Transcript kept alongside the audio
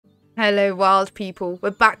Hello, wild people. We're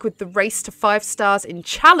back with the race to 5 stars in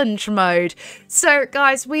challenge mode. So,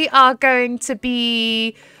 guys, we are going to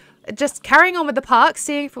be just carrying on with the park,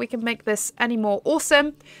 seeing if we can make this any more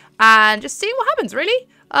awesome, and just seeing what happens, really.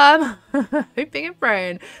 Hoping and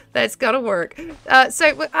praying that it's gonna work.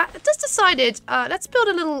 So I just decided, let's build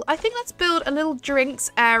a little, I think let's build a little drinks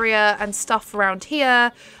area and stuff around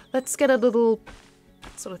here. Let's get a little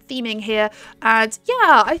sort of theming here, and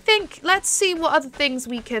yeah, I think let's see what other things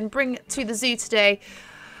we can bring to the zoo today.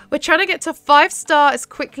 We're trying to get to 5 star as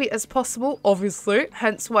quickly as possible, obviously,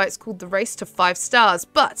 hence why it's called the race to 5 stars,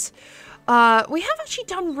 but we have actually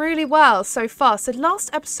done really well so far. So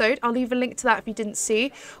last episode, I'll leave a link to that if you didn't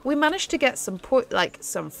see, we managed to get some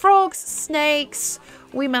some frogs, snakes,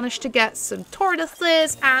 we managed to get some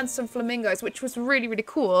tortoises and some flamingos, which was really, really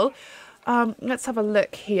cool. Let's have a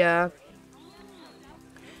look here.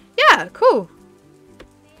 Yeah, cool.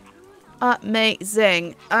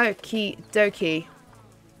 Amazing. Okie dokie.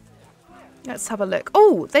 Let's have a look.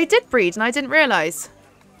 Oh, they did breed and I didn't realise.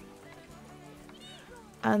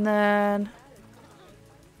 And then...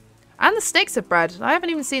 And the snakes have bred. I haven't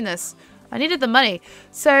even seen this. I needed the money.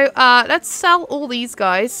 So, let's sell all these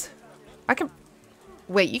guys. I can...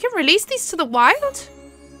 Wait, you can release these to the wild?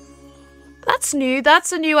 That's new.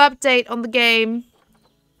 That's a new update on the game.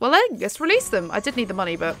 Well, then, just release them. I did need the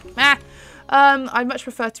money, but... I'd much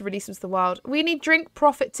prefer to release them to the wild. We need drink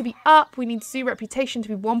profit to be up. We need zoo reputation to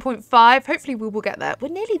be 1.5. Hopefully, we will get there. We're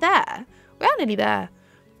nearly there. We are nearly there.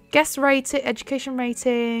 Guest rating, education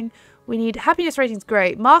rating. We need happiness ratings,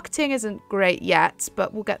 great. Marketing isn't great yet,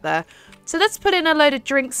 but we'll get there. So let's put in a load of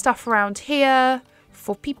drink stuff around here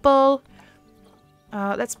for people.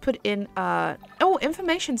 Let's put in oh,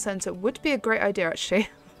 information center would be a great idea actually.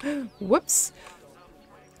 Whoops.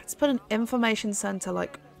 Let's put an information center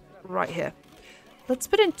like right here. Let's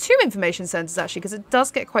put in 2 information centers actually because it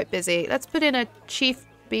does get quite busy. Let's put in a chief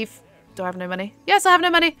beef. Do I have no money? Yes, I have no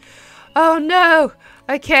money. Oh no.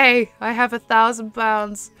 Okay, I have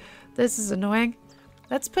 £1,000. This is annoying.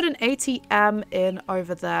 Let's put an ATM in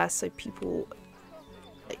over there so people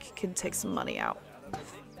can take some money out.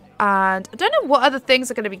 And I don't know what other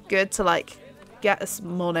things are going to be good to like get us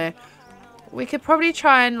money. We could probably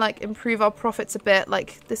try and like improve our profits a bit.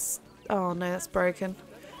 Like this. Oh no, that's broken.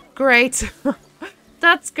 Great.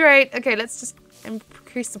 That's great. Okay, let's just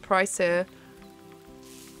increase the price here.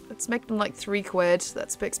 Let's make them like £3.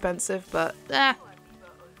 That's a bit expensive, but let's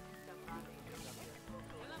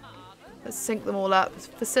sync them all up.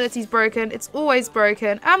 Facility's broken. It's always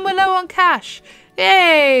broken. And we're low on cash.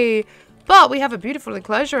 Yay! But we have a beautiful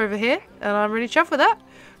enclosure over here, and I'm really chuffed with that.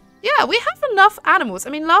 Yeah, we have enough animals. I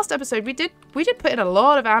mean, last episode we did put in a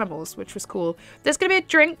lot of animals, which was cool. There's going to be a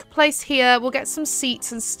drink place here. We'll get some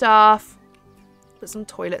seats and stuff. Put some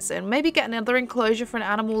toilets in. Maybe get another enclosure for an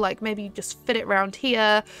animal, like maybe just fit it around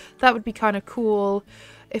here. That would be kind of cool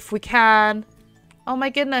if we can. Oh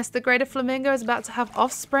my goodness, the greater flamingo is about to have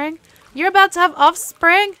offspring. You're about to have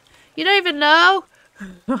offspring? You don't even know?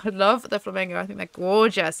 I love the flamingo. I think they're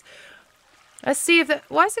gorgeous. Let's see if it...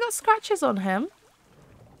 Why has it got scratches on him?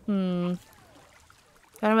 Don't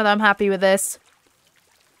know whether I'm happy with this.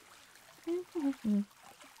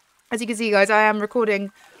 As you can see, guys, I am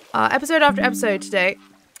recording episode after episode today.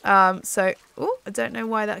 So, oh, I don't know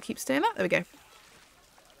why that keeps doing that. There we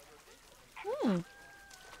go.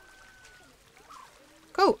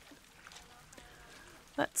 Cool.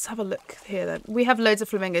 Let's have a look here then. We have loads of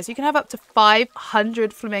flamingos. You can have up to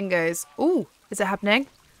 500 flamingos. Ooh, is it happening?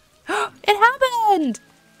 It happened!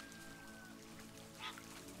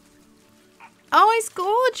 Oh, he's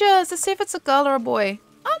gorgeous. Let's see if it's a girl or a boy.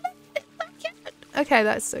 Oh, it's so cute. Okay,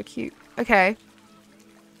 that's so cute. Okay.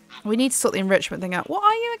 We need to sort the enrichment thing out. What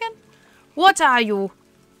are you again? What are you?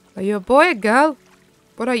 Are you a boy or a girl?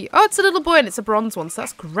 What are you? Oh, it's a little boy and it's a bronze one, so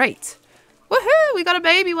that's great. Woohoo! We got a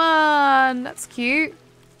baby one. That's cute.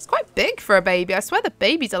 It's quite big for a baby. I swear the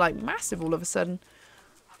babies are like massive all of a sudden.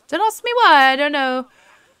 Don't ask me why. I don't know.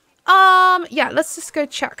 Yeah, let's just go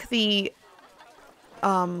check the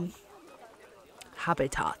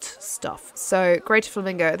habitat stuff. So, greater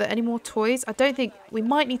flamingo. Are there any more toys? I don't think... We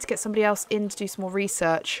might need to get somebody else in to do some more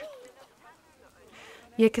research.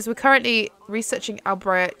 Yeah, because we're currently researching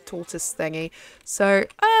Albright tortoise thingy. So,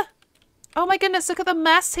 oh my goodness, look at the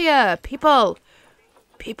mess here. People.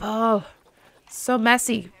 People. So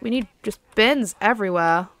messy. We need just bins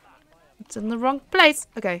everywhere. It's in the wrong place.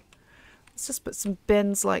 Okay. Let's just put some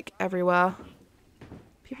bins, like, everywhere.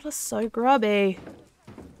 People are so grubby.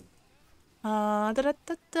 Let's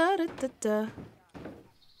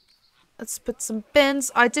put some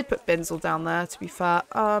bins. I did put bins all down there, to be fair.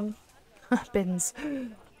 Bins.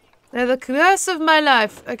 They're the curse of my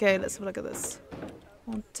life. Okay, let's have a look at this.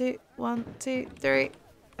 1, 2, 1, 2, 3.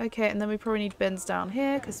 Okay, and then we probably need bins down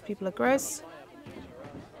here because people are gross.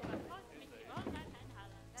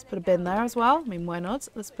 Let's put a bin there as well. I mean, why not?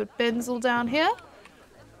 Let's put bins all down here.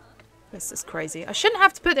 This is crazy. I shouldn't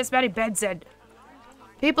have to put this many beds in.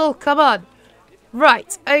 People, come on.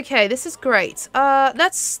 Right, okay, this is great.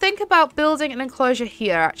 Let's think about building an enclosure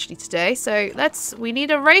here, actually, today. So, we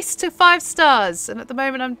need a race to 5 stars. And at the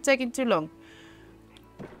moment, I'm taking too long.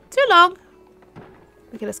 Too long.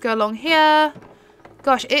 Okay, let's go along here.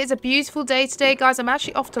 Gosh, it is a beautiful day today, guys. I'm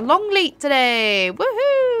actually off to Longleat today.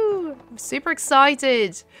 Woohoo! I'm super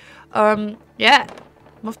excited. Yeah,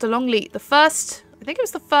 I'm off to Longleat. I think it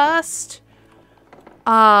was the first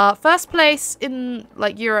place in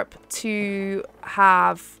like Europe to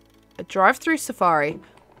have a drive-through safari,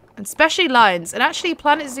 and especially lions. And actually,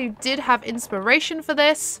 planetzoo did have inspiration for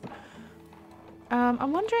this.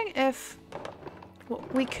 I'm wondering if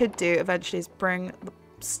what we could do eventually is bring the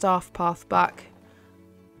staff path back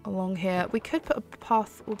along here. We could put a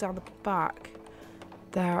path all down the back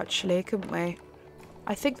there, actually, couldn't we?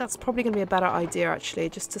 I think that's probably going to be a better idea, actually,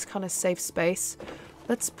 just to kind of save space.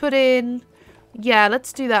 Let's put in... Yeah,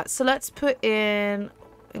 let's do that. So let's put in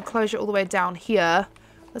enclosure all the way down here.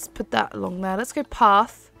 Let's put that along there. Let's go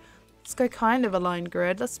path. Let's go kind of a line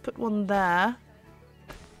grid. Let's put one there.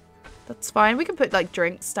 That's fine. We can put like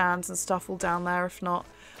drink stands and stuff all down there if not.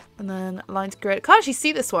 And then lined grid. Can't actually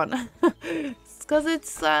see this one. It's because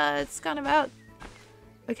it's kind of out.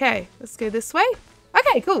 Okay, let's go this way.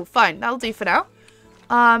 Okay, cool. Fine. That'll do for now.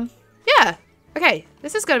 Yeah. Okay,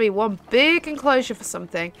 this is going to be one big enclosure for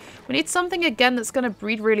something. We need something, again, that's going to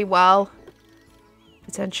breed really well.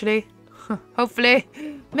 Potentially. Hopefully.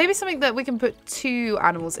 Maybe something that we can put 2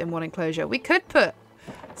 animals in one enclosure. We could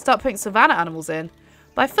start putting savannah animals in.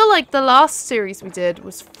 But I feel like the last series we did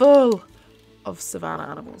was full of savannah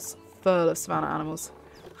animals. Full of savannah animals.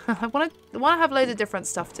 I want to have loads of different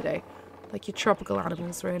stuff today. Like your tropical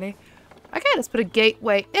animals, really. Okay, let's put a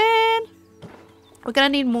gateway in. We're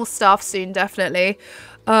going to need more staff soon, definitely.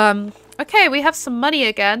 Okay, we have some money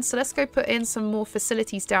again. So let's go put in some more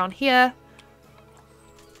facilities down here.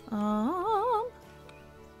 Let's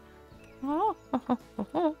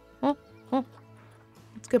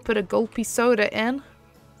go put a gulpy soda in.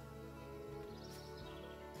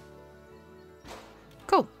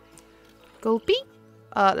 Cool. Gulpy.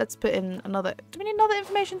 Let's put in another... Do we need another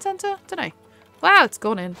information center? Don't know. Wow, it's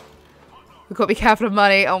gone in. We've got to be careful of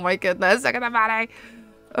money. Oh my goodness. Look at the money.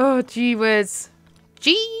 Oh, gee whiz.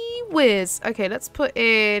 Gee whiz. Okay, let's put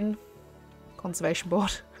in conservation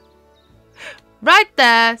board. Right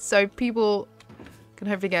there. So people can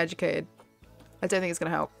hopefully get educated. I don't think it's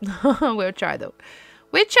going to help. We'll try though.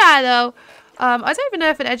 We'll try though. I don't even know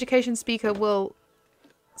if an education speaker will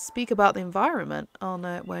speak about the environment. Oh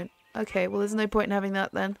no, it won't. Okay, well there's no point in having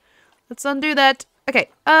that then. Let's undo that. Okay,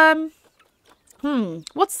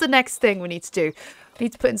 what's the next thing we need to do? We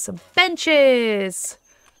need to put in some benches.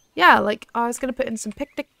 Yeah, like I was going to put in some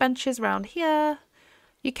picnic benches around here.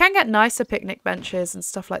 You can get nicer picnic benches and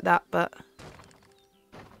stuff like that, but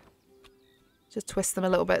just twist them a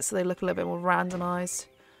little bit so they look a little bit more randomized.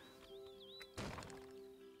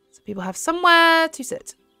 So people have somewhere to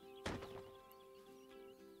sit.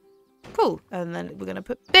 Cool. And then we're going to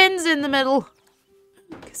put bins in the middle.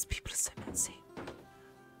 Because people are so messy.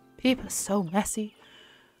 People are so messy.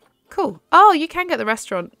 Cool. Oh, you can get the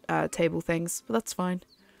restaurant table things, but that's fine.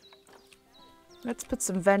 Let's put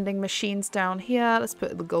some vending machines down here. Let's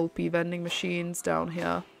put the gulpy vending machines down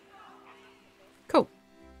here. Cool.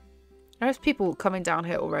 There's people coming down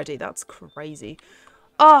here already. That's crazy.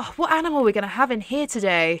 Oh, what animal are we going to have in here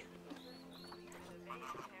today?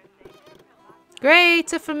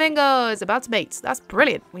 Great, a flamingo is about to mate. That's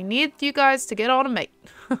brilliant. We need you guys to get on and mate.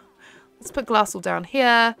 Let's put glass all down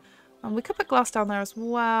here. And we could put glass down there as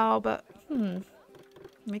well, but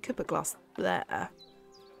we could put glass there.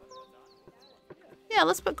 Yeah,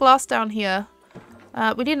 let's put glass down here.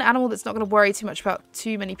 We need an animal that's not going to worry too much about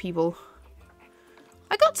too many people.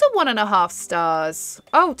 I got to 1.5 stars.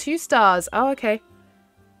 Oh, 2 stars. Oh, okay.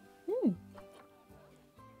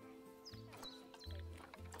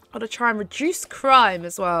 Got to try and reduce crime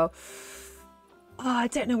as well. Oh, I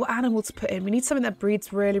don't know what animal to put in. We need something that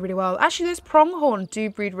breeds really, really well. Actually, those pronghorn do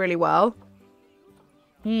breed really well.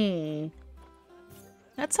 Let's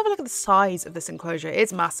have a look at the size of this enclosure.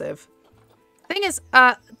 It's massive. Thing is,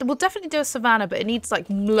 we'll definitely do a savannah, but it needs like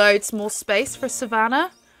loads more space for a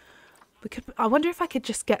savannah. I wonder if I could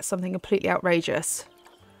just get something completely outrageous.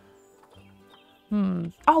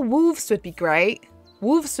 Oh, wolves would be great.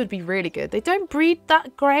 Wolves would be really good. They don't breed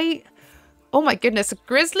that great. Oh my goodness, a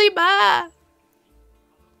grizzly bear!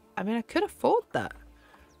 I mean, I could afford that.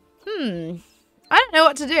 I don't know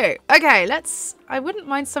what to do. Okay, let's... I wouldn't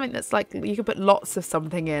mind something that's like, you could put lots of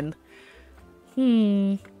something in.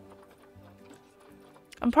 I'm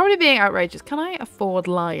probably being outrageous. Can I afford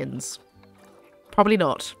lions? Probably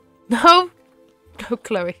not. No? No,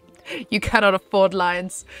 Chloe. You cannot afford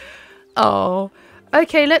lions. Oh.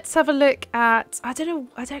 Okay, let's have a look at... I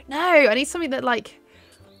don't know. I need something that like...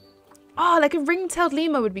 Oh, like a ring-tailed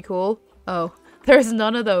lemur would be cool. Oh, there is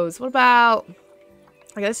none of those. What about...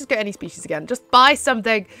 Okay, let's just go any species again. Just buy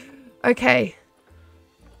something. Okay.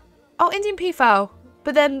 Oh, Indian Peafowl.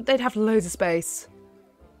 But then they'd have loads of space.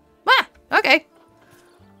 Ah, okay.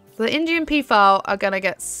 The Indian Peafowl are going to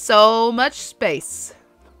get so much space.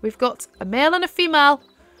 We've got a male and a female.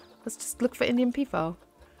 Let's just look for Indian Peafowl.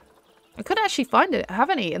 I couldn't actually have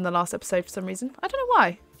any in the last episode for some reason. I don't know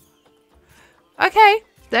why. Okay.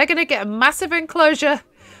 They're going to get a massive enclosure.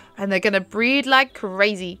 And they're going to breed like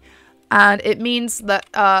crazy. And it means that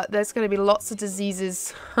there's going to be lots of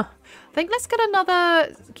diseases. I think let's get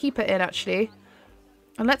another keeper in, actually.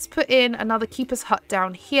 And let's put in another keeper's hut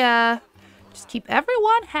down here. Just keep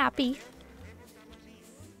everyone happy.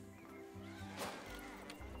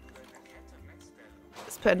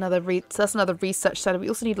 Let's put another... So that's another research center. We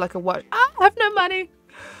also need like a watch. Ah, I have no money.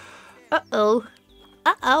 Uh-oh.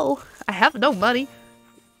 Uh-oh. I have no money.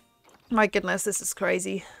 My goodness, this is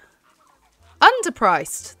crazy.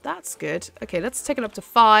 Underpriced. That's good. Okay, let's take it up to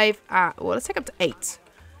 5. Well, let's take it up to 8.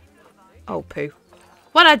 Oh, poo.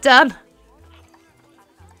 What I done?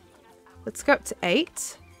 Let's go up to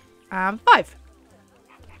 8. 5.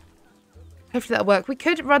 Hopefully that'll work. We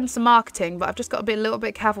could run some marketing, but I've just got to be a little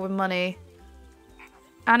bit careful with money.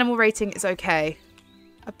 Animal rating is okay.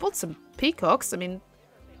 I bought some peacocks. I mean,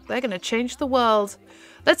 they're going to change the world.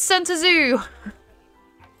 Let's send to zoo.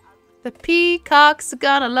 The peacocks are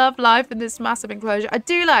gonna love life in this massive enclosure. I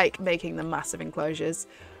do like making them massive enclosures.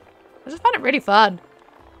 I just find it really fun.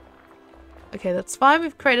 Okay, that's fine.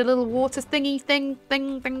 We've created a little water thingy thing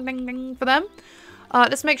for them.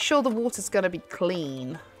 Let's make sure the water's gonna be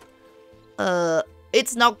clean.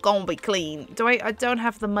 It's not gonna be clean. I don't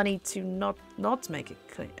have the money to not make it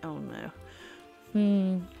clean. Oh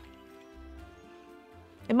no.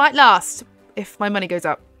 It might last if my money goes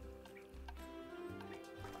up.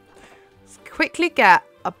 Quickly get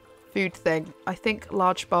a food thing. I think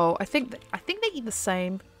large bowl. I think they eat the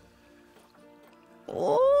same.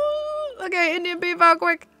 Oh, okay, Indian Peafowl,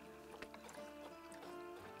 quick.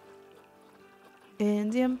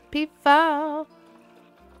 Indian Peafowl.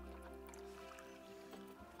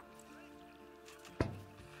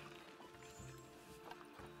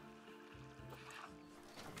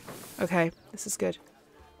 Okay, this is good.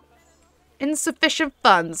 Insufficient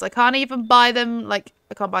funds. I can't even buy them. Like,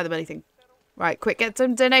 I can't buy them anything. Right, quick, get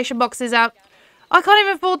some donation boxes out. I can't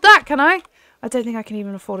even afford that, can I? I don't think I can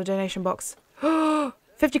even afford a donation box.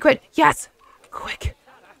 50 quid. Yes. Quick.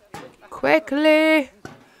 Quickly.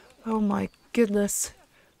 Oh my goodness.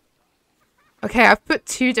 Okay, I've put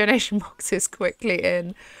 2 donation boxes quickly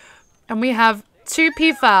in. And we have 2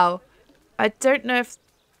 peafowl. I don't know if...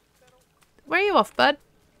 Where are you off, bud?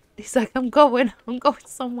 He's like, I'm going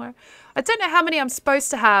somewhere. I don't know how many I'm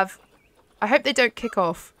supposed to have. I hope they don't kick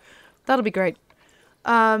off. That'll be great.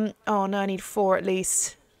 Oh no, I need 4 at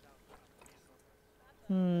least.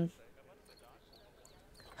 Oh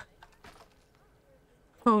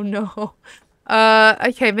no.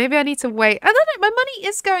 Okay, maybe I need to wait. I don't know, my money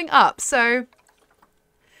is going up, so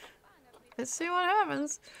let's see what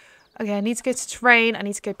happens. Okay, I need to go to train, I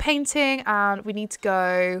need to go painting, and we need to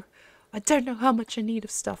go... I don't know how much I need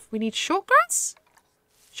of stuff. We need short grass?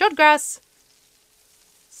 Short grass!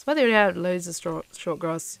 I swear they have loads of short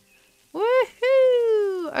grass.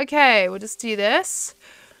 Woohoo! Okay, we'll just do this.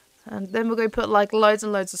 And then we'll go put like loads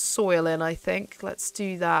and loads of soil in, I think. Let's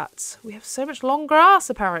do that. We have so much long grass,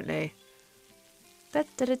 apparently. Let's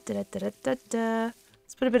put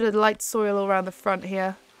a bit of light soil around the front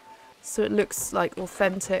here. So it looks like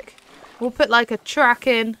authentic. We'll put like a track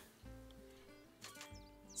in.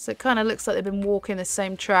 So it kind of looks like they've been walking the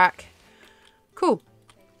same track. Cool.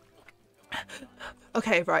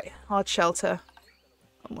 Okay, right. Hard shelter.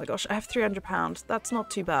 Oh my gosh, I have £300. That's not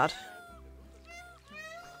too bad.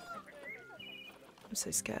 I'm so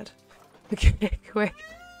scared. Okay, quick.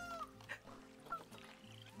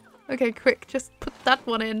 Okay, quick. Just put that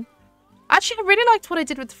one in. Actually, I really liked what I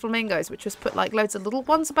did with the flamingos, which was put like loads of little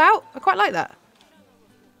ones about. I quite like that.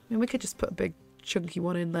 I mean, we could just put a big chunky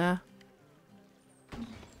one in there.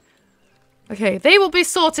 Okay, they will be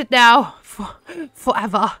sorted now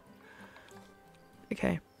forever.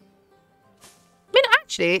 Okay. I mean,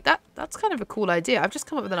 actually, that's kind of a cool idea. I've just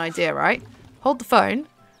come up with an idea, right? Hold the phone.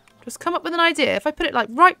 Just come up with an idea. If I put it like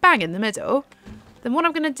right bang in the middle, then what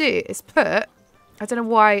I'm going to do is put... I don't know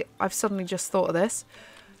why I've suddenly just thought of this.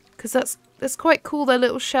 Because that's quite cool, their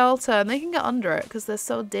little shelter. And they can get under it because they're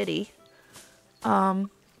so diddy. I'm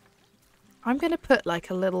going to put like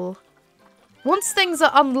a little... Once things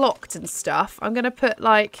are unlocked and stuff, I'm going to put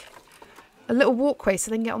like a little walkway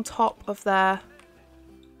so they can get on top of their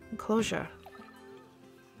enclosure.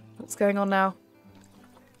 What's going on now?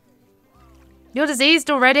 You're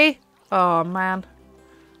diseased already? Oh, man.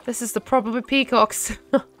 This is the problem with peacocks.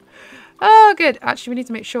 Oh, good. Actually, we need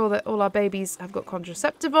to make sure that all our babies have got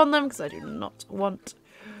contraceptive on them because I do not want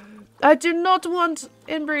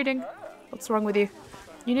inbreeding. What's wrong with you?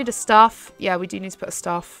 You need a staff. Yeah, we do need to put a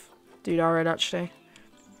staff dude on it, actually.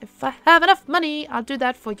 If I have enough money, I'll do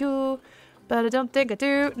that for you. But I don't think I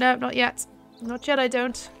do. No, not yet. Not yet, I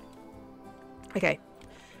don't. Okay.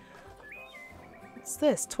 What's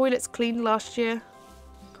this? Toilets cleaned last year.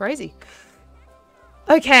 Crazy.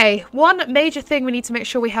 Okay, one major thing we need to make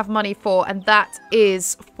sure we have money for, and that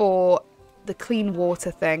is for the clean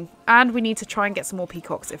water thing. And we need to try and get some more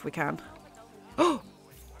peacocks if we can. Oh!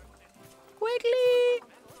 Wiggly!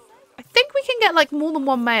 I think we can get like more than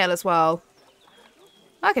one male as well.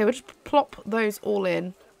 Okay, we'll just plop those all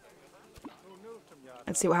in.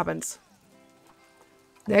 And see what happens.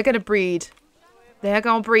 They're going to breed. They're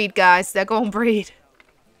going to breed, guys. They're going to breed.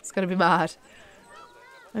 It's going to be mad.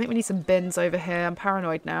 I think we need some bins over here. I'm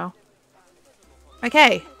paranoid now.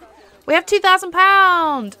 Okay. We have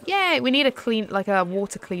 £2,000. Yay. We need a clean, like a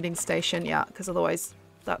water cleaning station. Yeah, because otherwise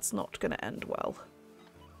that's not going to end well.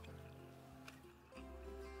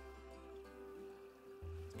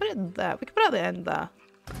 Put it in there. We can put it at the end there.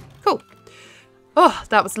 Cool. Oh,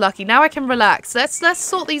 that was lucky. Now I can relax. Let's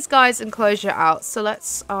sort these guys' enclosure out. So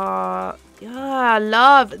let's yeah, I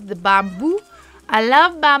love the bamboo. I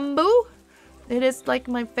love bamboo. It is like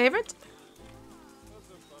my favorite.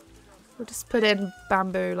 We'll just put in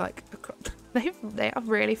bamboo like they are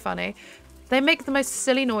really funny. They make the most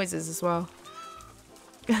silly noises as well.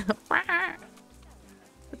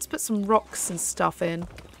 Let's put some rocks and stuff in. You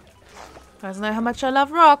guys know how much I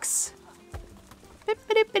love rocks.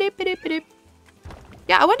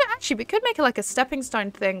 Yeah, I wonder actually we could make it like a stepping stone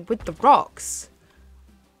thing with the rocks.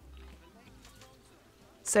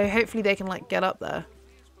 So hopefully they can like get up there.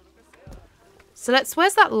 So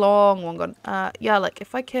where's that long one gone? Yeah, like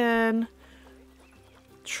if I can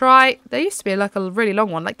try, there used to be like a really long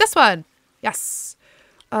one, like this one. Yes.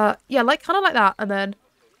 Yeah, like kind of like that. And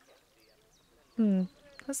then,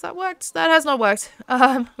 has that worked? That has not worked.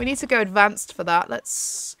 We need to go advanced for that.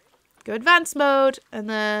 Let's go advanced mode and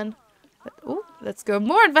then, oh, let's go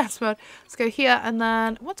more advanced mode. Let's go here and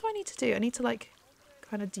then, what do I need to do? I need to like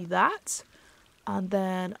kind of do that. And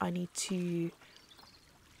then I need to,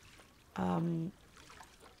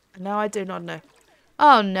 now I do not know.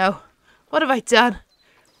 Oh no, what have I done?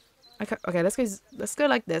 Okay, let's go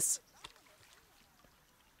like this.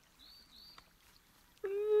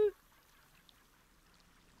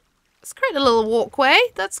 Let's create a little walkway.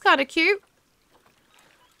 That's kind of cute.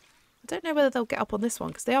 I don't know whether they'll get up on this one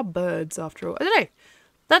because they are birds after all. I don't know.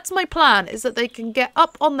 That's my plan, is that they can get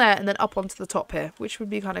up on there and then up onto the top here, which would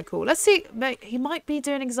be kind of cool. Let's see. He might be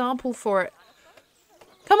doing an example for it.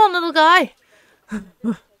 Come on, little guy.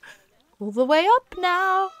 All the way up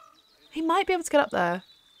now. He might be able to get up there.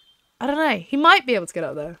 I don't know. He might be able to get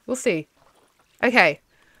up there. We'll see. Okay.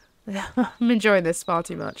 I'm enjoying this far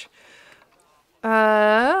too much.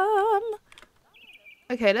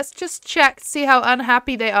 Okay, let's just check to see how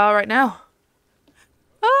unhappy they are right now.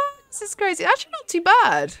 Oh, this is crazy. Actually, not too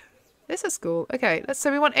bad. This is cool. Okay,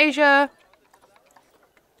 so we want Asia.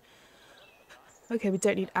 Okay, we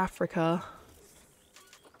don't need Africa.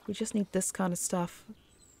 We just need this kind of stuff.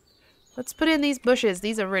 Let's put in these bushes.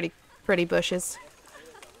 These are really pretty bushes.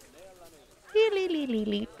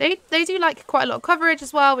 They do like quite a lot of coverage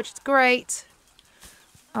as well, which is great.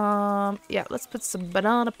 Yeah, let's put some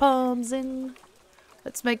banana palms in.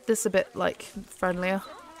 Let's make this a bit like friendlier.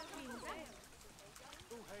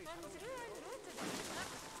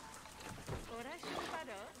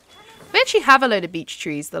 We actually have a load of beech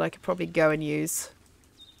trees that I could probably go and use.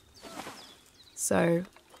 So,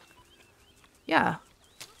 yeah.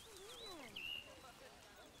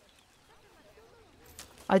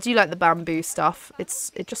 I do like the bamboo stuff.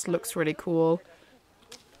 It just looks really cool.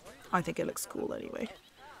 I think it looks cool anyway.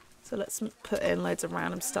 So let's put in loads of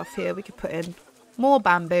random stuff here. We could put in more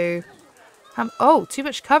bamboo. Oh, too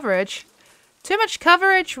much coverage. Too much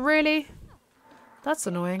coverage, really? That's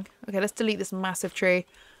annoying. Okay, let's delete this massive tree.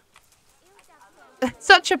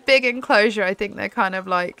 such a big enclosure. I think they're kind of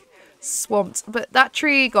like swamped. But that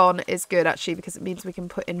tree gone is good actually because it means we can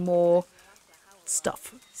put in more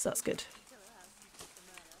stuff. So that's good.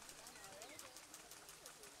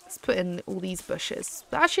 Let's put in all these bushes.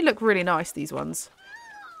 They actually look really nice, these ones.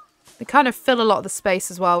 They kind of fill a lot of the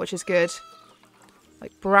space as well, which is good.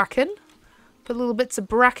 Like bracken. Put little bits of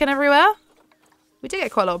bracken everywhere. We do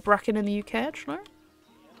get quite a lot of bracken in the UK, actually.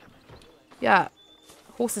 Yeah.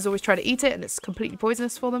 Horses always try to eat it and it's completely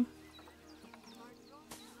poisonous for them.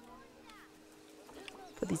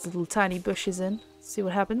 Put these little tiny bushes in. See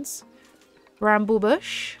what happens. Bramble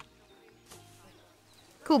bush.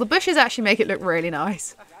 Cool, the bushes actually make it look really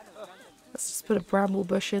nice. Let's just put a bramble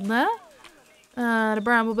bush in there. And a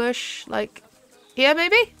bramble bush, like, here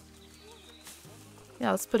maybe?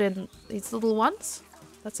 Yeah, let's put in these little ones.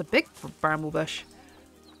 That's a big bramble bush.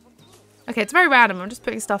 Okay, it's very random. I'm just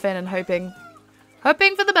putting stuff in and hoping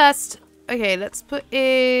for the best. Okay, let's put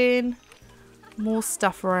in more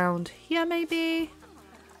stuff around here maybe.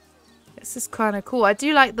 This is kind of cool. I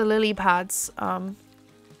do like the lily pads.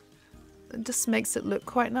 It just makes it look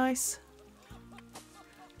quite nice.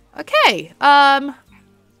 Okay, I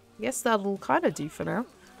guess that'll kind of do for now.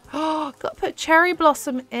 Oh, gotta put cherry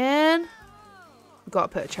blossom in. Gotta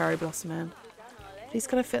put a cherry blossom in. Please,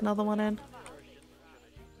 can I fit another one in?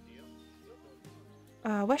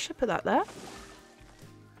 Where should I put that? There?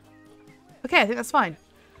 Okay, I think that's fine.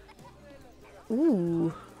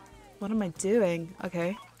 Ooh, what am I doing?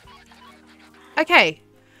 Okay. Okay.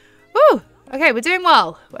 Woo! Okay, we're doing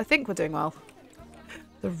well. I think we're doing well.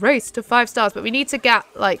 The race to 5 stars, but we need to get,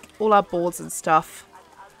 like, all our boards and stuff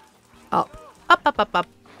up. Up, up, up, up.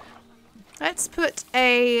 Let's put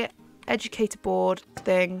a educator board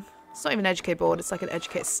thing. It's not even an educator board, it's like an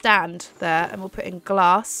educator stand there, and we'll put in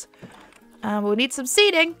glass. And we'll need some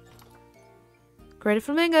seeding. Greater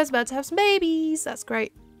Flamingo's about to have some babies. That's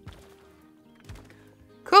great.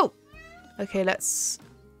 Cool. Okay, let's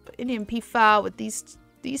put Indian Peafowl with these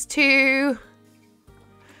two.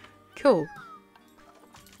 Cool.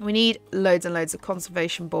 We need loads and loads of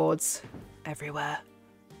conservation boards everywhere.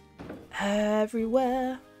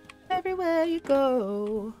 Everywhere. Everywhere you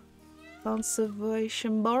go.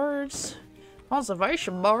 Conservation boards.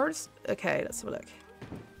 Conservation boards. Okay, let's have a look.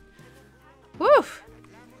 Woo!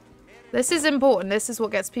 This is important. This is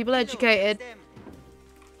what gets people educated.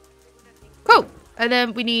 Cool. And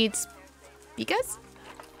then we need speakers.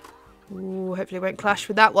 Ooh, hopefully it won't clash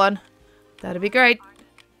with that one. That'd be great.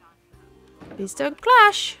 Please don't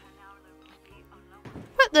clash.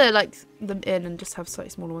 Put them in and just have slightly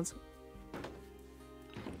smaller ones.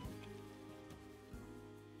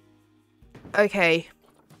 Okay.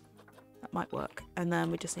 That might work. And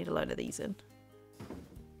then we just need a load of these in.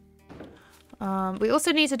 We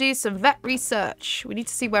also need to do some vet research. We need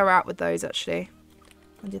to see where we're at with those, actually.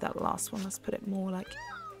 I'll do that last one. Let's put it more like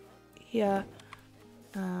here.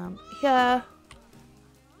 Here.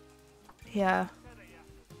 Here.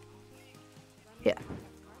 Here.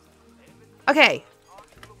 Okay.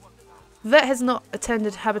 Vet has not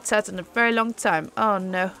attended habitat in a very long time. Oh,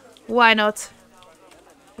 no. Why not?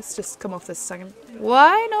 Let's just come off this a second.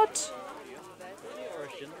 Why not?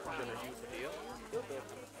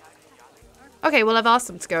 Okay, well, I've asked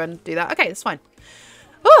them to go and do that. Okay, that's fine.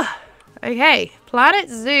 Whew. Okay,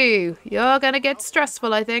 planetzoo. You're gonna get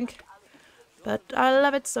stressful, I think. But I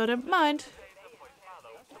love it, so don't mind.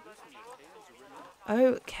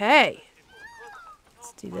 Okay.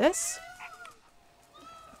 Let's do this.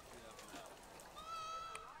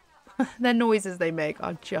 The noises they make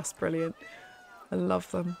are just brilliant. I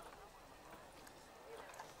love them.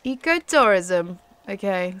 Ecotourism.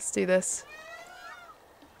 Okay, let's do this.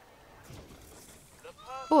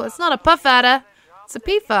 Oh, it's not a puff adder. It's a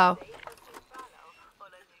peafowl.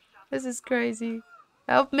 This is crazy.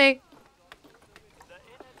 Help me.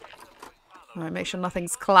 Alright, make sure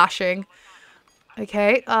nothing's clashing.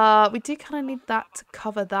 Okay, we do kind of need that to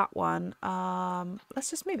cover that one. Let's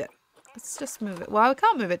just move it. Let's just move it. Well, we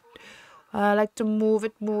can't move it. I like to move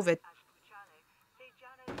it, move it.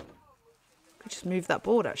 Could just move that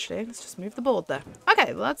board, actually. Let's just move the board there.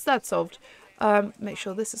 Okay, well, that's solved. Make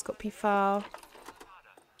sure this has got peafowl.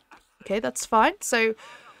 Okay, that's fine. So,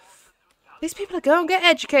 these people are going to get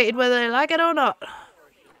educated whether they like it or not.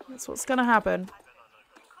 That's what's going to happen.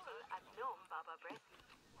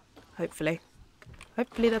 Hopefully.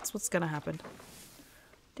 Hopefully that's what's going to happen.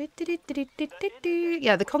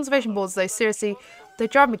 Yeah, the conservation boards, though, seriously, they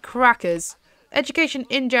drive me crackers. Education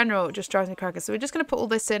in general just drives me crackers. So we're just going to put all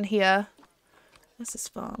this in here. This is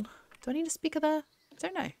fun. Do I need a speaker there? I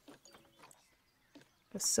don't know.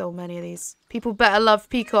 There's so many of these. People better love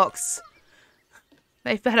peacocks.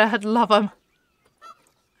 They better love them.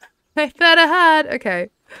 I better had. Okay.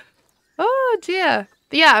 Oh, dear.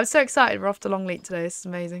 But yeah, I'm so excited. We're off to Longleat today. This is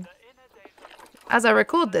amazing. As I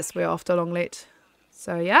record this, we're off to Longleat.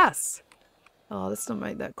 So, yes. Oh, let's not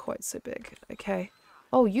make that quite so big. Okay.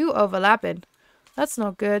 Oh, you overlapping. That's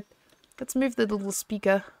not good. Let's move the little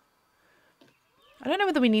speaker. I don't know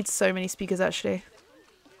whether we need so many speakers, actually.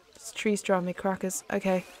 This tree's driving me crackers.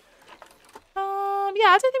 Okay. Yeah,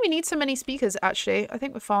 I don't think we need so many speakers, actually. I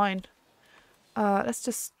think we're fine. Let's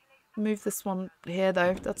just move this one here,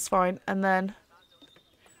 though. That's fine. And then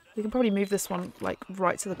we can probably move this one, like,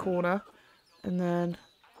 right to the corner. And then...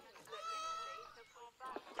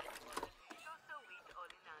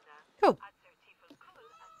 Cool.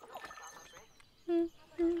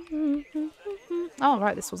 Oh,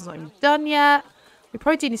 right, this one's not even done yet. We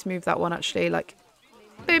probably do need to move that one, actually. Like,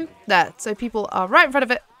 boom, there. So people are right in front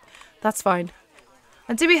of it. That's fine.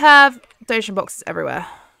 And do we have donation boxes everywhere?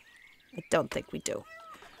 I don't think we do.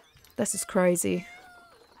 This is crazy.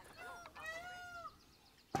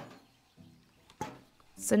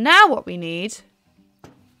 So now what we need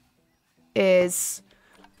is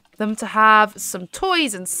them to have some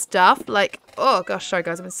toys and stuff. Like, oh gosh, sorry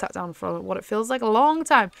guys, I've been sat down for what it feels like a long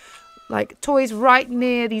time. Like toys right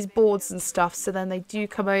near these boards and stuff. So then they do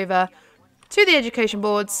come over to the education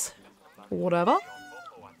boards or whatever.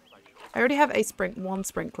 I already have one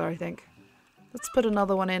sprinkler, I think. Let's put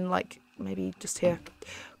another one in, like, maybe just here.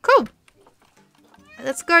 Cool.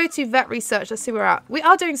 Let's go to vet research. Let's see where we're at. We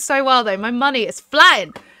are doing so well, though. My money is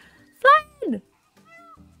flying. Flying.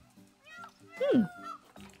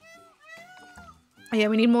 Yeah,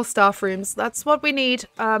 we need more staff rooms. That's what we need.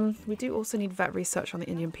 We do also need vet research on the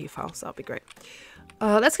Indian Peafowl, so that'll be great.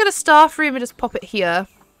 Let's get a staff room and just pop it here.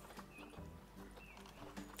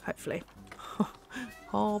 Hopefully.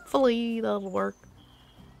 Hopefully that'll work.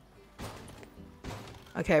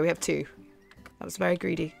 Okay, we have 2. That was very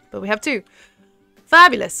greedy, but we have 2.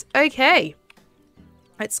 Fabulous. Okay.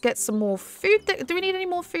 Let's get some more food. Do we need any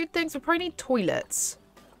more food things? We probably need toilets.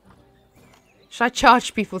 Should I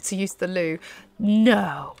charge people to use the loo?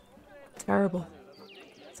 No. Terrible.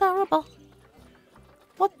 Terrible.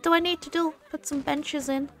 What do I need to do? Put some benches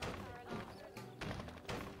in.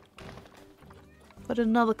 Put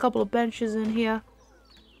another couple of benches in here.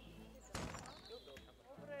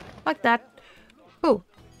 Like that. Cool.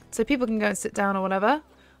 So people can go and sit down or whatever.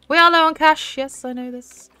 We are low on cash. Yes, I know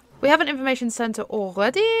this. We have an information center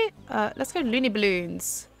already. Let's go loony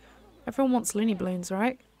balloons. Everyone wants loony balloons,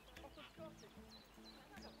 right?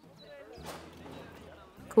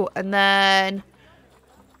 Cool. And then...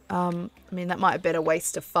 I mean, that might have been a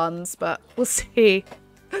waste of funds, but we'll see.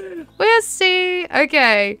 We'll see.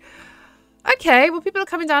 Okay. Okay, well, people are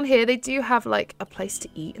coming down here. They do have, like, a place to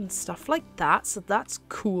eat and stuff like that, so that's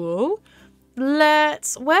cool. Where am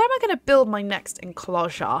I going to build my next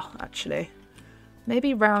enclosure, actually?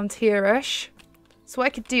 Maybe round here-ish. So what I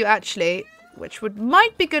could do, actually, which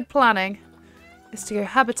might be good planning, is to go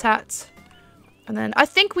habitat. And then I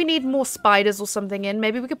think we need more spiders or something in.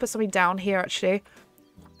 Maybe we could put something down here, actually.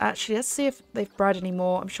 Actually, let's see if they've bred any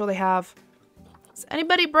more. I'm sure they have. Has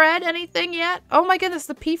anybody bred anything yet? Oh my goodness,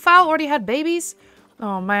 the peafowl already had babies?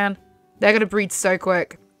 Oh man. They're going to breed so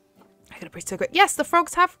quick. They're going to breed so quick. Yes, the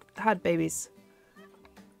frogs have had babies.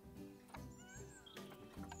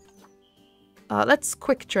 Let's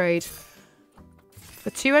quick trade. For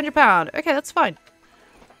 £200. Okay, that's fine.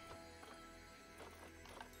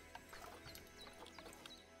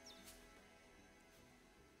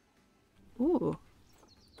 Ooh.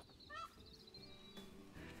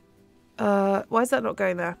 Why is that not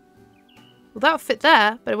going there? Well, that'll fit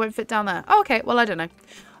there, but it won't fit down there. Oh, okay. Well, I don't know.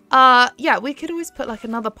 Yeah, we could always put like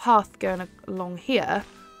another path going along here.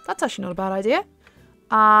 That's actually not a bad idea.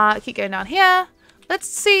 Keep going down here. Let's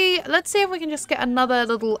see if we can just get another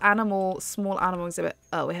little small animal exhibit.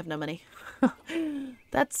 Oh, we have no money.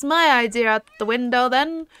 That's my idea out the window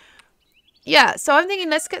then. Yeah, so I'm thinking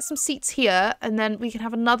let's get some seats here and then we can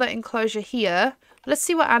have another enclosure here. Let's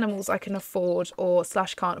see what animals I can afford or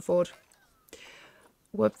 / can't afford.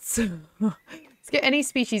 Whoops. Let's get any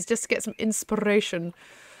species just to get some inspiration.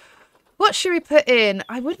 What should we put in?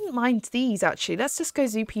 I wouldn't mind these actually. Let's just go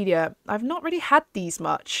Zoopedia. I've not really had these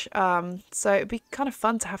much. So it'd be kind of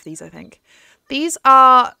fun to have these, I think. These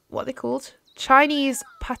are, what are they called? Chinese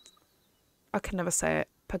I can never say it.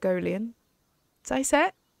 Pagolian. Did I say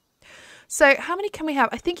it? So how many can we have?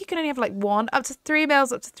 I think you can only have like 1, up to 3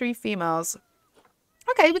 males, up to 3 females.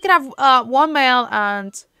 Okay, we could have 1 male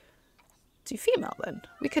and 2 female then.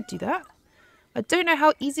 We could do that. I don't know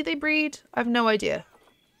how easy they breed. I have no idea.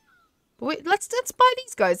 But let's buy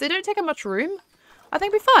these guys. They don't take up much room. I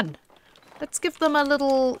think it'd be fun. Let's give them a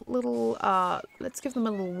little wooden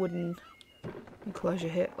enclosure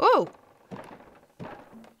here. Oh!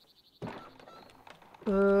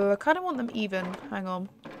 I kind of want them even. Hang on.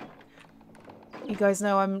 You guys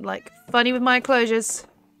know I'm, like, funny with my enclosures.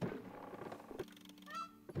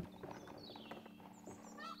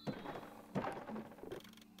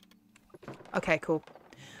 Okay, cool.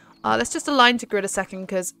 Let's just align to grid a second,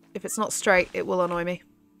 because if it's not straight, it will annoy me.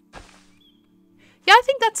 Yeah, I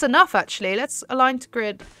think that's enough, actually. Let's align to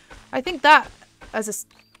grid. I think that as a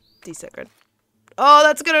decent grid. Oh,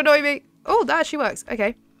 that's going to annoy me. Oh, that actually works.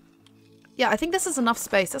 Okay. Yeah, I think this is enough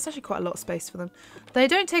space. That's actually quite a lot of space for them. They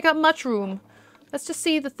don't take up much room. Let's just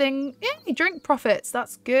see the thing. Yeah, drink profits.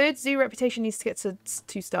 That's good. Zoo reputation needs to get to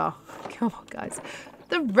 2-star. Come on, guys.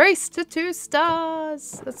 The race to 2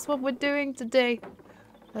 stars. That's what we're doing today.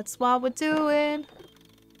 That's what we're doing.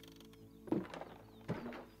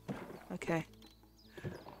 Okay.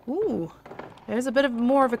 Ooh. There's a bit of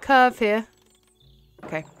more of a curve here.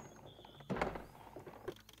 Okay.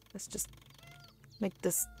 Let's just make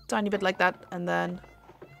this tiny bit like that, and then...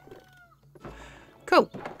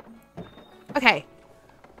 Cool. Okay.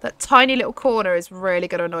 That tiny little corner is really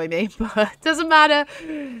going to annoy me, but it doesn't matter.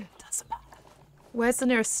 Doesn't matter. Where's the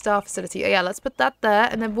nearest staff facility? Oh, yeah, let's put that there,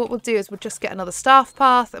 and then what we'll do is we'll just get another staff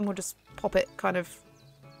path, and we'll just pop it kind of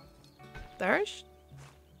there-ish.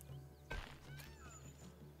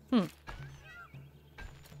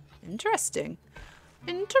 Interesting.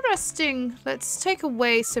 Interesting. Let's take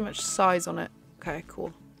away so much size on it. Okay,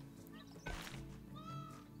 cool.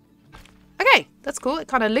 Okay, that's cool. It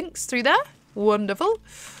kind of links through there. Wonderful.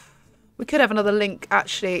 We could have another link,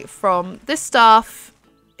 actually, from this staff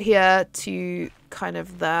here to kind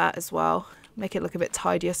of there as well. Make it look a bit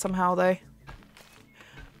tidier somehow, though.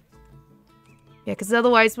 Yeah, because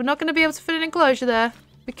otherwise we're not going to be able to fit an enclosure there.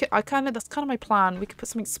 We could, that's kind of my plan. We could put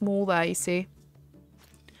something small there, you see.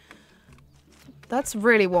 That's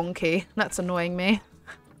really wonky. That's annoying me.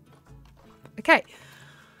 Okay.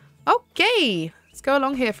 Okay. Let's go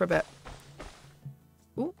along here for a bit.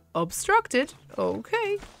 Ooh, obstructed.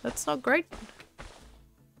 Okay. That's not great.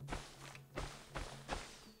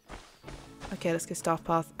 Okay, let's go staff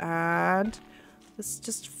path and let's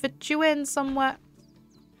just fit you in somewhere.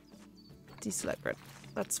 Deselect grid.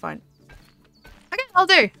 That's fine. Okay, I'll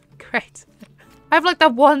do. Great. I have like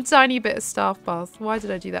that one tiny bit of staff path. Why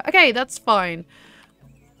did I do that? Okay, that's fine.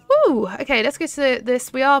 Woo! Okay, let's go to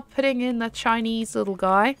this. We are putting in the Chinese little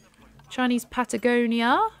guy. Chinese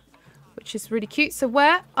Patagonia, which is really cute. So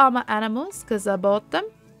where are my animals? Because I bought them.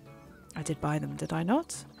 I did buy them, did I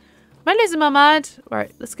not? My laser mamad.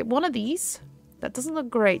 Right, let's get one of these. That doesn't look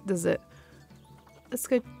great, does it? Let's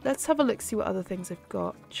go. Let's have a look, see what other things I've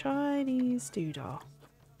got. Chinese doodah.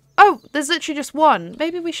 Oh, there's literally just one.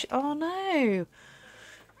 Maybe we should... Oh, no.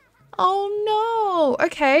 Oh, no.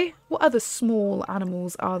 Okay. What other small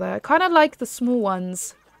animals are there? I kind of like the small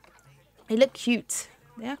ones. They look cute.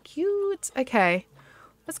 They're cute. Okay.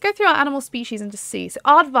 Let's go through our animal species and just see. So,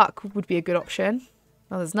 aardvark would be a good option.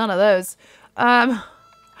 Oh, there's none of those.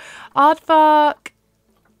 Aardvark.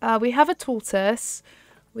 We have a tortoise.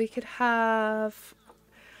 We could have...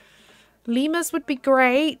 Lemurs would be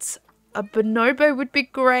great. A bonobo would be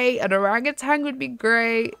great. An orangutan would be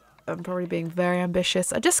great. I'm probably being very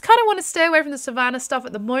ambitious. I just kind of want to stay away from the savannah stuff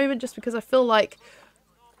at the moment just because I feel like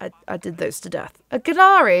I did those to death. A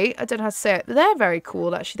Galari, I don't know how to say it, but they're very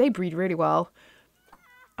cool actually. They breed really well.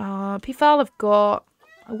 Peafowl I've got.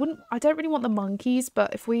 I don't really want the monkeys,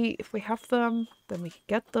 but if we have them, then we can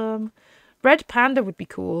get them. Red panda would be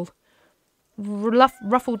cool.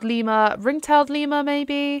 Ruffled lemur, ring-tailed lemur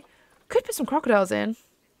maybe. Could put some crocodiles in.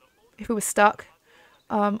 If we were stuck.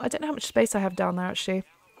 I don't know how much space I have down there, actually.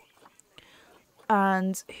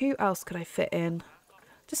 And who else could I fit in?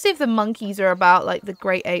 Just see if the monkeys are about, like the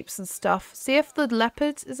great apes and stuff. See if the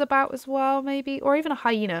leopard is about as well, maybe. Or even a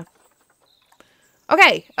hyena.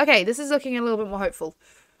 Okay, okay, this is looking a little bit more hopeful.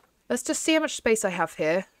 Let's just see how much space I have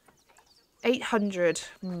here. 800.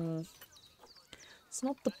 It's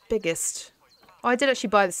not the biggest. Oh, I did actually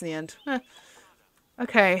buy this in the end.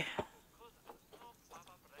 Okay.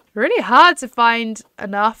 Really hard to find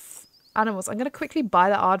enough animals. I'm going to quickly buy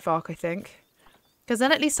that aardvark, I think. Because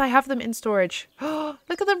then at least I have them in storage. Oh,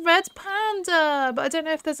 look at the red panda. But I don't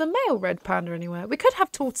know if there's a male red panda anywhere. We could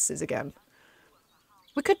have tortoises again.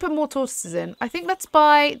 We could put more tortoises in. I think let's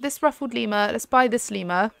buy this ruffled lemur. Let's buy this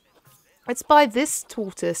lemur. Let's buy this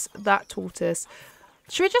tortoise, that tortoise.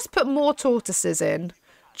 Should we just put more tortoises in?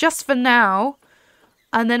 Just for now.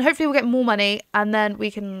 And then hopefully we'll get more money, and then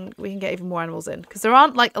we can get even more animals in. Because there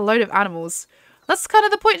aren't like a load of animals. That's kind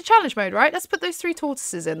of the point of challenge mode, right? Let's put those 3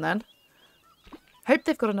 tortoises in then. Hope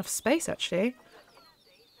they've got enough space, actually.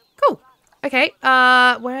 Cool. Okay,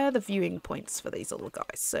 where are the viewing points for these little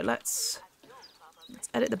guys? So let's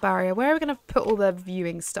edit the barrier. Where are we going to put all the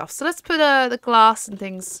viewing stuff? So let's put the glass and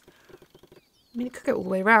things. I mean, it could go all the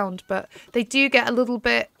way around, but they do get a little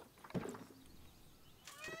bit...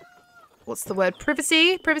 What's the word?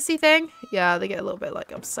 Privacy thing? Yeah, they get a little bit,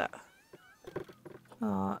 like, upset.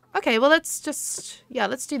 Okay, well, let's just... Yeah,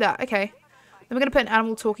 let's do that. Okay. Then we're going to put an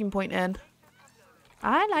animal talking point in.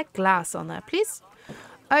 I like glass on there, please.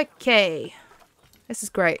 Okay. This is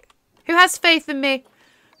great. Who has faith in me?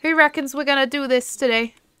 Who reckons we're going to do this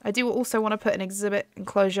today? I do also want to put an exhibit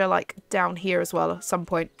enclosure, like, down here as well at some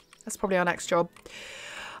point. That's probably our next job.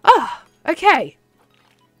 Ah, okay.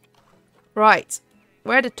 Right.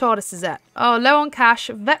 Where are the tortoises at? Oh, low on cash.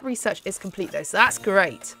 Vet research is complete, though, so that's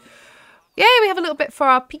great. Yay, we have a little bit for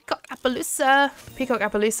our Peacock Appaloosa. Peacock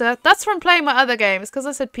Appaloosa. That's from playing my other game. It's because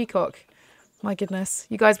I said peacock. My goodness.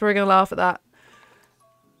 You guys were going to laugh at that.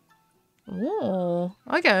 Oh,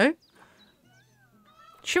 okay.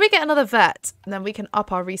 Should we get another vet? And then we can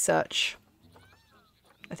up our research.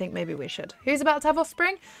 I think maybe we should. Who's about to have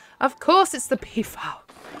offspring? Of course it's the peafowl.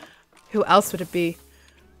 Who else would it be?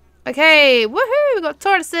 Okay, woohoo! We got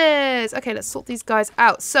tortoises. Okay, let's sort these guys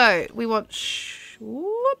out. So, we want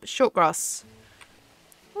short grass.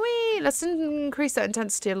 Whee! Let's increase that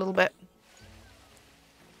intensity a little bit.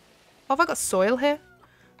 Oh, have I got soil here?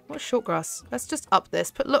 What's short grass? Let's just up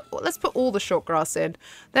this. Look, let's put all the short grass in.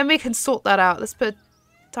 Then we can sort that out. Let's put a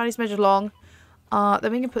tiny smidge along.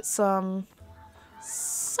 Then we can put some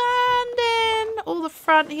sand in all the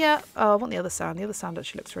front here. Oh, I want the other sand. The other sand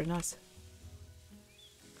actually looks really nice.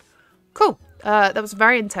 Cool. That was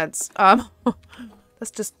very intense.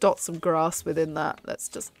 Let's just dot some grass within that. Let's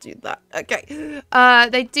just do that. Okay.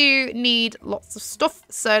 They do need lots of stuff.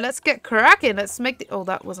 So let's get cracking. Let's make the... Oh,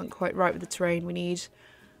 that wasn't quite right with the terrain. We need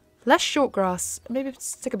less short grass. Maybe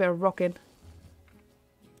stick a bit of rock in.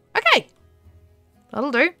 Okay.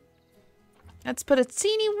 That'll do. Let's put a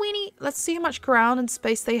teeny weeny... Let's see how much ground and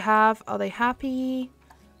space they have. Are they happy?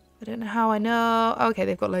 I don't know how I know. Okay,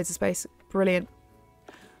 they've got loads of space. Brilliant.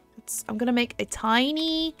 I'm going to make a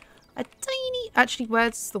tiny... Actually,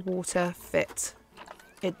 where's the water fit?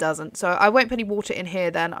 It doesn't. So I won't put any water in here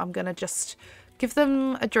then. I'm going to just give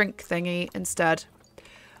them a drink thingy instead.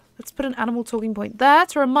 Let's put an animal talking point there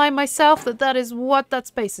to remind myself that that is what that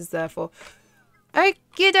space is there for.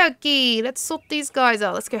 Okie dokie. Let's sort these guys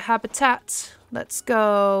out. Let's go habitat. Let's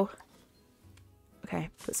go... Okay,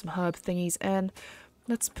 put some herb thingies in.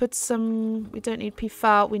 Let's put some... We don't need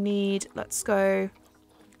peafowl. We need... Let's go...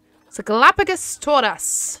 It's a Galapagos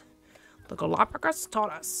tortoise. The Galapagos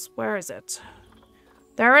tortoise. Where is it?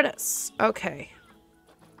 There it is. Okay.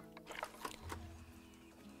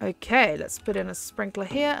 Okay, let's put in a sprinkler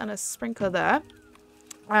here and a sprinkler there.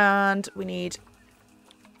 And we need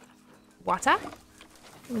water.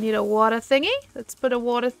 We need a water thingy. Let's put a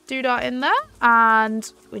water doodah in there. And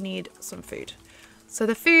we need some food. So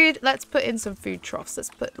the food, let's put in some food troughs. Let's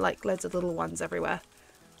put like loads of little ones everywhere.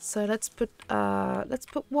 So let's put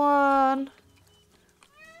one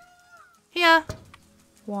here,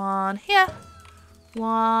 one here,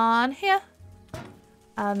 one here,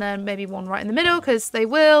 and then maybe one right in the middle, because they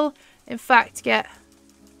will, in fact, get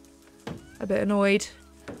a bit annoyed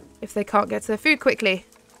if they can't get to their food quickly.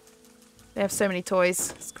 They have so many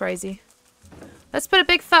toys. It's crazy. Let's put a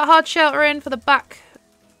big fat hard shelter in for the back.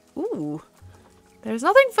 Ooh. There's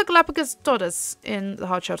nothing for Galapagos tortoise in the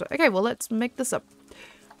hard shelter. Okay, well, let's make this up.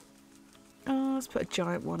 Let's put a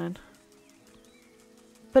giant one in.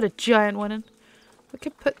 Put a giant one in. We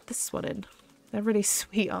could put this one in. They're really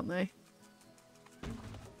sweet, aren't they?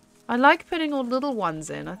 I like putting all little ones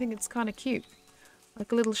in. I think it's kind of cute.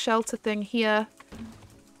 Like a little shelter thing here.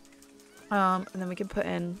 And then we can put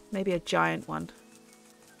in maybe a giant one.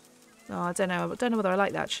 Oh, I don't know. I don't know whether I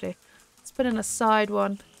like that, actually. Let's put in a side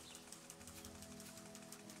one.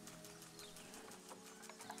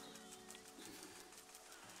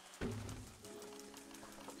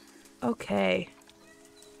 Okay.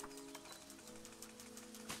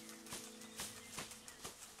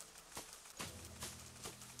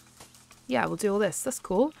 Yeah, we'll do all this. That's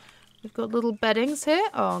cool. We've got little beddings here.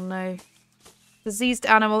 Oh, no. Diseased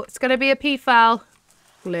animal. It's going to be a peafowl.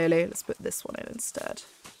 Clearly. Let's put this one in instead.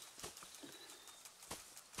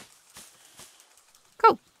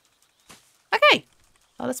 Cool. Okay.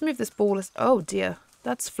 Oh, let's move this ball. Oh, dear.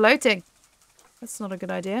 That's floating. That's not a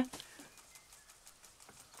good idea.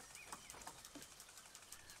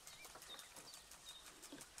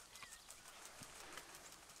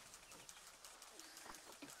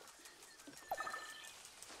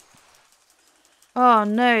 Oh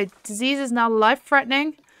no, disease is now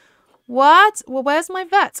life-threatening. What? Well, where's my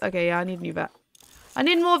vet? Okay, yeah, I need a new vet. I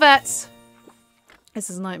need more vets. This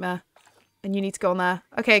is a nightmare. And you need to go on there.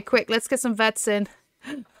 Okay, quick, let's get some vets in.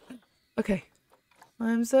 Okay.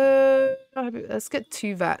 I'm so happy. Let's get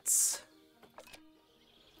 2 vets.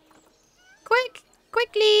 Quick!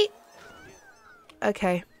 Quickly!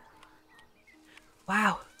 Okay.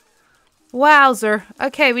 Wow. Wowzer.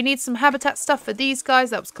 Okay, we need some habitat stuff for these guys.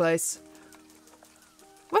 That was close.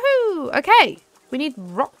 Woohoo! Okay. We need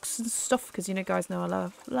rocks and stuff because you know, guys know I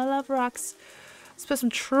love rocks. Let's put some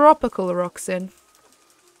tropical rocks in.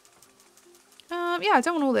 Yeah, I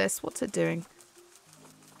don't want all this. What's it doing?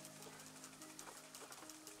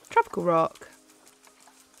 Tropical rock.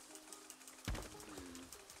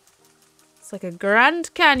 It's like a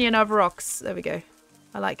Grand Canyon of rocks. There we go.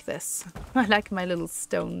 I like this. I like my little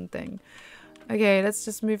stone thing. Okay, let's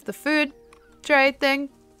just move the food tray thing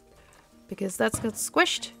because that's got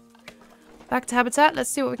squished. Back to habitat. Let's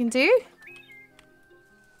see what we can do.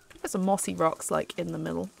 Put some mossy rocks like in the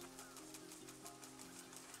middle.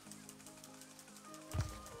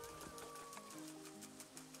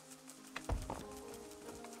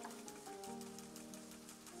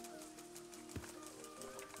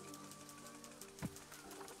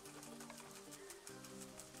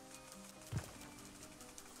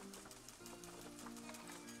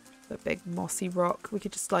 A big mossy rock. We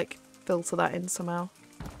could just like filter that in somehow.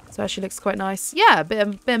 So it actually looks quite nice. Yeah, a bit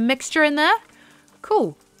of mixture in there.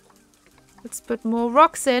 Cool. Let's put more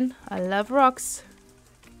rocks in. I love rocks.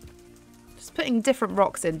 Just putting different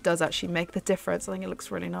rocks in does actually make the difference. I think it looks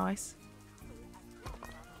really nice.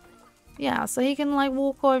 Yeah, so he can like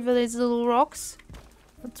walk over these little rocks.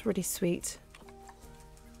 That's really sweet.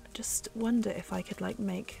 I just wonder if I could like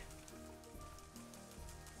make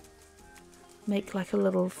like a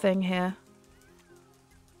little thing here.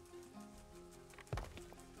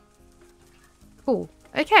 Cool.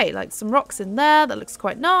 Okay, like some rocks in there. That looks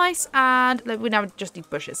quite nice. And we now just need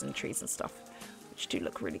bushes and trees and stuff, which do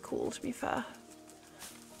look really cool, to be fair.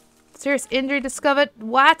 Serious injury discovered.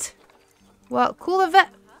 What? Well, call the vet.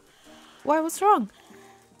 Why? What's wrong?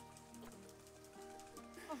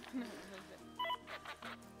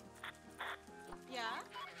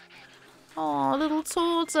 Oh, little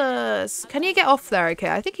tortoise. Can you get off there okay?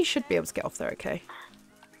 I think he should be able to get off there okay.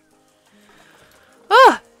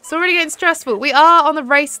 Ah! It's already getting stressful. We are on the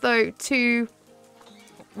race though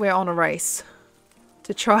we're on a race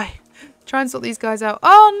to try and sort these guys out.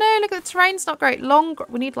 Oh no, look at the terrain's not great.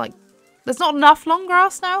 We need like, there's not enough long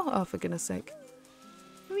grass now? Oh, for goodness sake.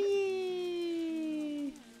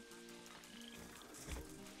 Whee!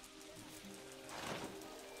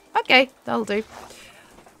 Okay, that'll do.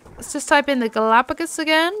 Let's just type in the Galapagos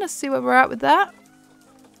again. Let's see where we're at with that.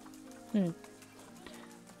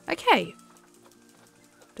 Okay.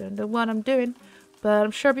 Don't know what I'm doing, but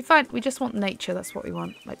I'm sure it'll be fine. We just want nature. That's what we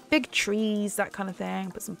want. Like big trees, that kind of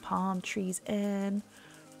thing. Put some palm trees in.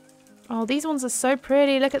 Oh, these ones are so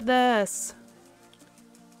pretty. Look at this.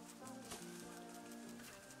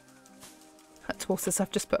 That tortoise,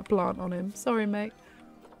 I've just put a plant on him. Sorry, mate.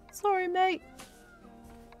 Sorry, mate.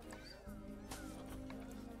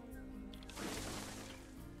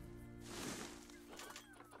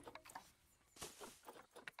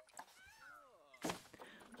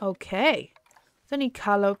 Okay. There's any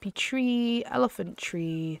canopy tree, elephant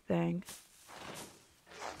tree thing.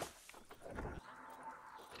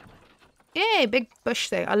 Yay, big bush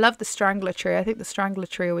thing. I love the strangler tree. I think the strangler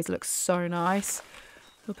tree always looks so nice.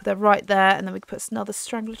 We'll put that right there, and then we can put another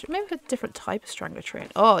strangler tree. Maybe a different type of strangler tree.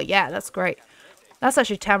 Oh, yeah, that's great. That's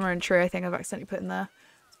actually tamarind tree, I think I've accidentally put in there.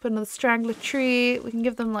 Let's put another strangler tree. We can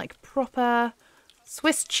give them, like, proper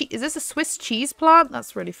Swiss cheese. Is this a Swiss cheese plant?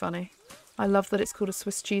 That's really funny. I love that it's called a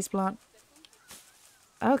Swiss cheese plant.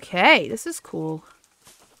 Okay, this is cool.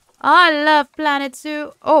 I love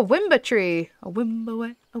planetzoo. Oh, wimba tree. A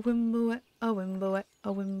wimba, a wimba, a wimba,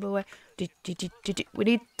 a wimba. We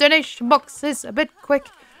need donation boxes a bit quick.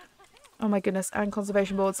 Oh my goodness, and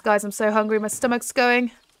conservation boards. Guys, I'm so hungry. My stomach's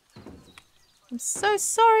going. I'm so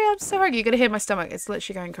sorry. I'm so hungry. You're going to hear my stomach. It's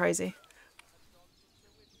literally going crazy.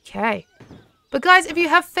 Okay. But guys, if you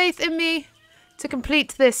have faith in me to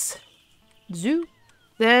complete this zoo,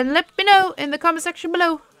 then let me know in the comment section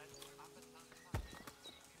below.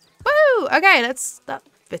 Woo! Okay, that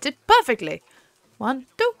fitted perfectly. 1,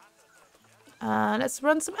 2. Let's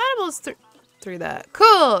run some animals through there.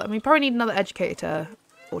 Cool! And we probably need another educator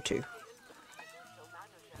or 2.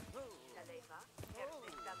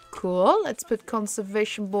 Cool. Let's put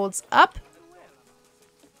conservation boards up.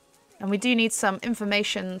 And we do need some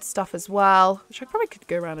information stuff as well, which I probably could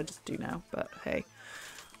go around and just do now, but hey.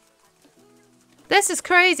 This is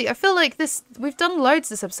crazy. I feel like this, we've done loads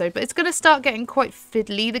this episode, but it's going to start getting quite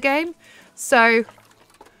fiddly, the game. So,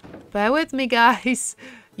 bear with me, guys.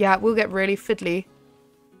 Yeah, we'll get really fiddly.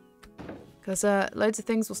 Because loads of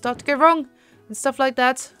things will start to go wrong and stuff like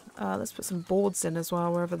that. Let's put some boards in as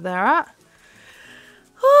well, wherever they're at.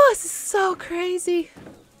 Oh, this is so crazy.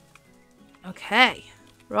 Okay,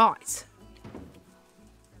 right.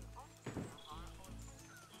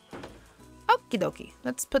 Okie dokie.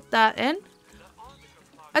 Let's put that in.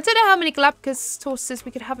 I don't know how many Galapagos tortoises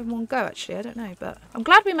we could have in one go, actually. I don't know, but I'm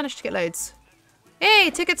glad we managed to get loads. Hey,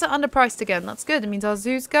 tickets are underpriced again. That's good. It means our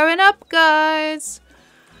zoo's going up, guys.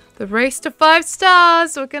 The race to 5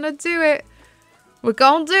 stars. We're going to do it. We're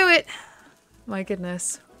going to do it. My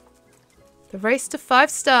goodness. The race to 5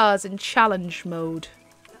 stars in challenge mode.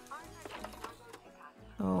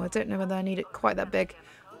 Oh, I don't know whether I need it quite that big.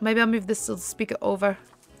 Maybe I'll move this little speaker over.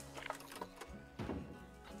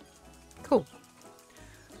 Cool.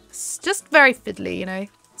 It's just very fiddly, you know.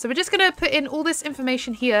 So we're just going to put in all this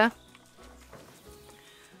information here.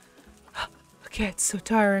 Okay, it's so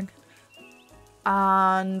tiring.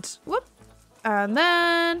 And whoop. And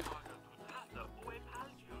then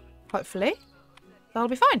hopefully that'll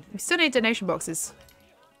be fine. We still need donation boxes.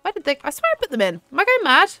 Why did they? I swear I put them in. Am I going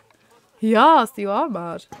mad? Yes, you are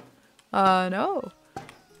mad. No.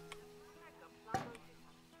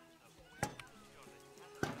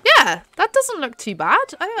 Yeah, that doesn't look too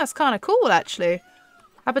bad. I think that's kind of cool, actually.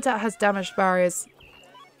 Habitat has damaged barriers.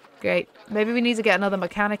 Great. Maybe we need to get another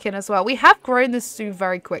mechanic in as well. We have grown this zoo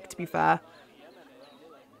very quick, to be fair.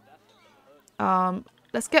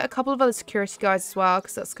 Let's get a couple of other security guys as well,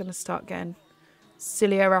 because that's going to start getting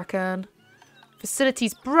silly, I reckon.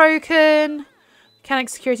 Facilities broken. Mechanic,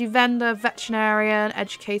 security vendor, veterinarian,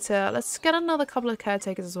 educator. Let's get another couple of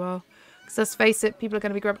caretakers as well. Because let's face it, people are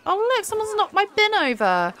going to be grumpy. Oh, look, someone's knocked my bin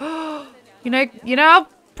over. You know how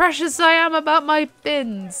precious I am about my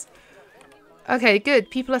bins. Okay,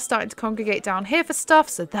 good. People are starting to congregate down here for stuff,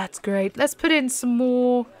 so that's great. Let's put in some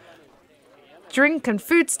more drink and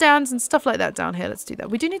food stands and stuff like that down here. Let's do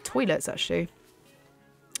that. We do need toilets, actually.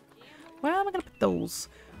 Where am I going to put those?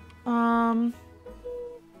 Did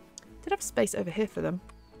I have space over here for them?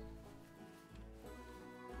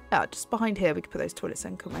 Yeah, just behind here we could put those toilets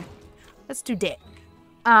in, couldn't we? Let's do that.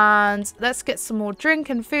 And let's get some more drink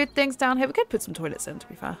and food things down here. We could put some toilets in, to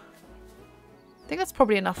be fair. I think that's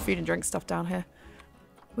probably enough food and drink stuff down here.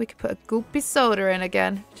 We could put a goopy soda in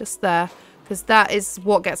again, just there. Because that is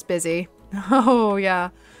what gets busy. Oh, yeah.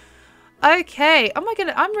 Okay. Oh my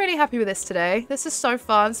goodness. I'm really happy with this today. This is so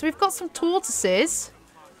fun. So we've got some tortoises.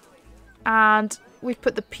 And we've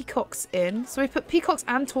put the peacocks in. So we've put peacocks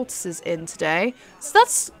and tortoises in today. So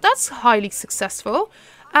that's highly successful.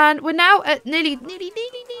 And we're now at nearly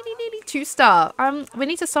 2 star. We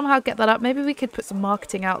need to somehow get that up. Maybe we could put some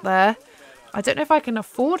marketing out there. I don't know if I can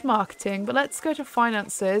afford marketing, but let's go to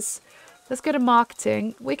finances. Let's go to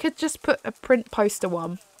marketing. We could just put a print poster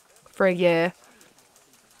one for a year.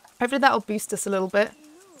 Hopefully that'll boost us a little bit.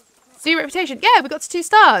 Zoo reputation. Yeah, we got to 2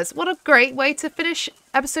 stars. What a great way to finish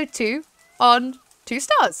episode 2 on 2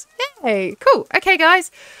 stars. Yay. Cool. Okay, guys.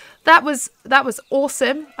 That was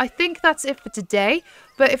awesome. I think that's it for today.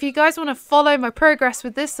 But if you guys want to follow my progress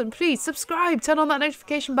with this, then please subscribe, turn on that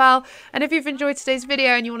notification bell. And if you've enjoyed today's video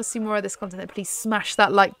and you want to see more of this content, then please smash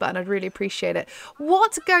that like button. I'd really appreciate it.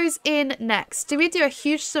 What goes in next? Do we do a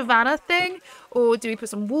huge savannah thing? Or do we put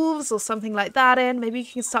some wolves or something like that in? Maybe you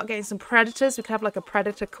can start getting some predators. We could have like a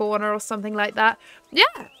predator corner or something like that.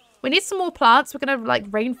 Yeah. We need some more plants. We're going to like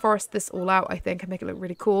rainforest this all out, I think, and make it look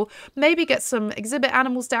really cool. Maybe get some exhibit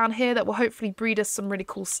animals down here that will hopefully breed us some really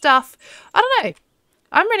cool stuff. I don't know.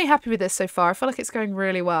 I'm really happy with this so far. I feel like it's going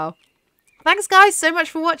really well. Thanks, guys, so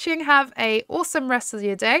much for watching. Have an awesome rest of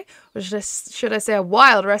your day. Or should I say a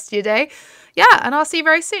wild rest of your day. Yeah, and I'll see you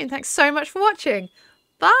very soon. Thanks so much for watching.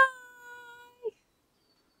 Bye.